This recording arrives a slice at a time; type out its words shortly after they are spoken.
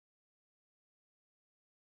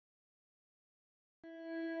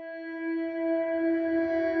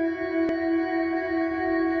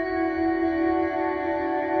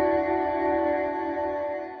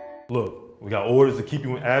Look, we got orders to keep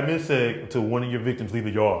you in admin seg until one of your victims leave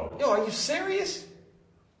the yard. Yo, are you serious?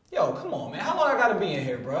 Yo, come on, man. How long I gotta be in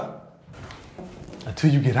here, bro?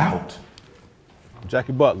 Until you get out. I'm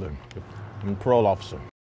Jackie Butler. I'm a parole officer.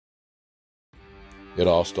 It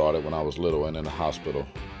all started when I was little and in the hospital,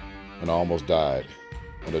 and I almost died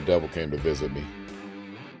when the devil came to visit me.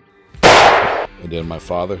 And then my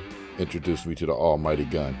father introduced me to the almighty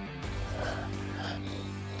Gunn.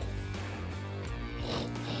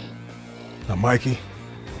 Now, Mikey,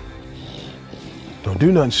 don't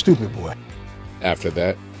do nothing stupid, boy. After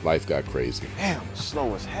that, life got crazy. Damn, it's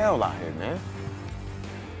slow as hell out here, man.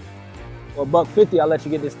 Well, $1.50, I'll let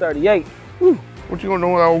you get this 38. Whew. What you gonna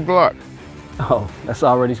do with that old Glock? Oh, that's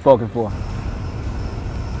already spoken for.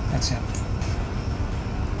 That's him.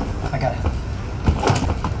 I got it.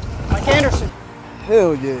 Mike Anderson.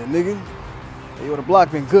 Hell yeah, nigga. Hey, yo, the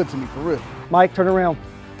block been good to me, for real. Mike, turn around.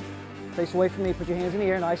 Face away from me, put your hands in the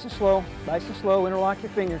air, nice and slow, interlock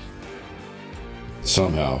your fingers.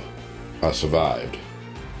 Somehow, I survived.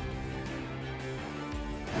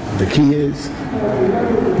 The key is,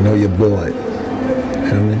 know your board.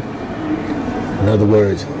 Feel me? In other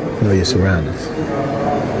words, know your surroundings.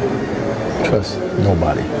 Trust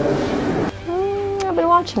nobody. I've been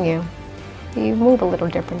watching you. You move a little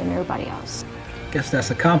different than everybody else. Guess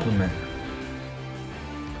that's a compliment.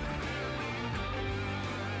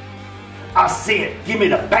 I see it. Give me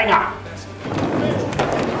the banger.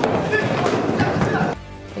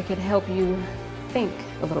 It could help you think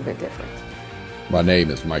a little bit different. My name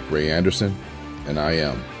is Mike Rae Anderson, and I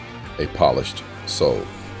am a polished soul.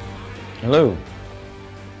 Hello.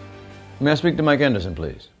 May I speak to Mike Anderson,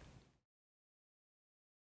 please?